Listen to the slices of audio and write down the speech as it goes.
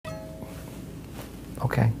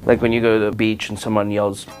Okay. Like when you go to the beach and someone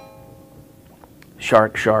yells,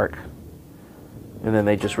 "Shark, shark," and then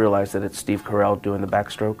they just realize that it's Steve Carell doing the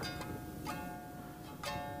backstroke.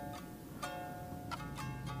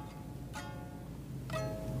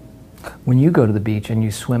 When you go to the beach and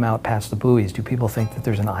you swim out past the buoys, do people think that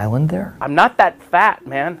there's an island there? I'm not that fat,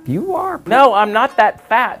 man. You are. No, I'm not that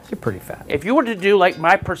fat. You're pretty fat. If you were to do like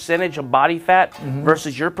my percentage of body fat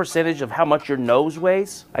versus your percentage of how much your nose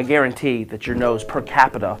weighs, I guarantee that your nose per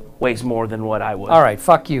capita weighs more than what I would. All right,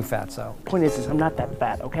 fuck you, fatso. Point is I'm not that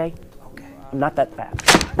fat, okay? Okay. I'm not that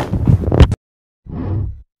fat.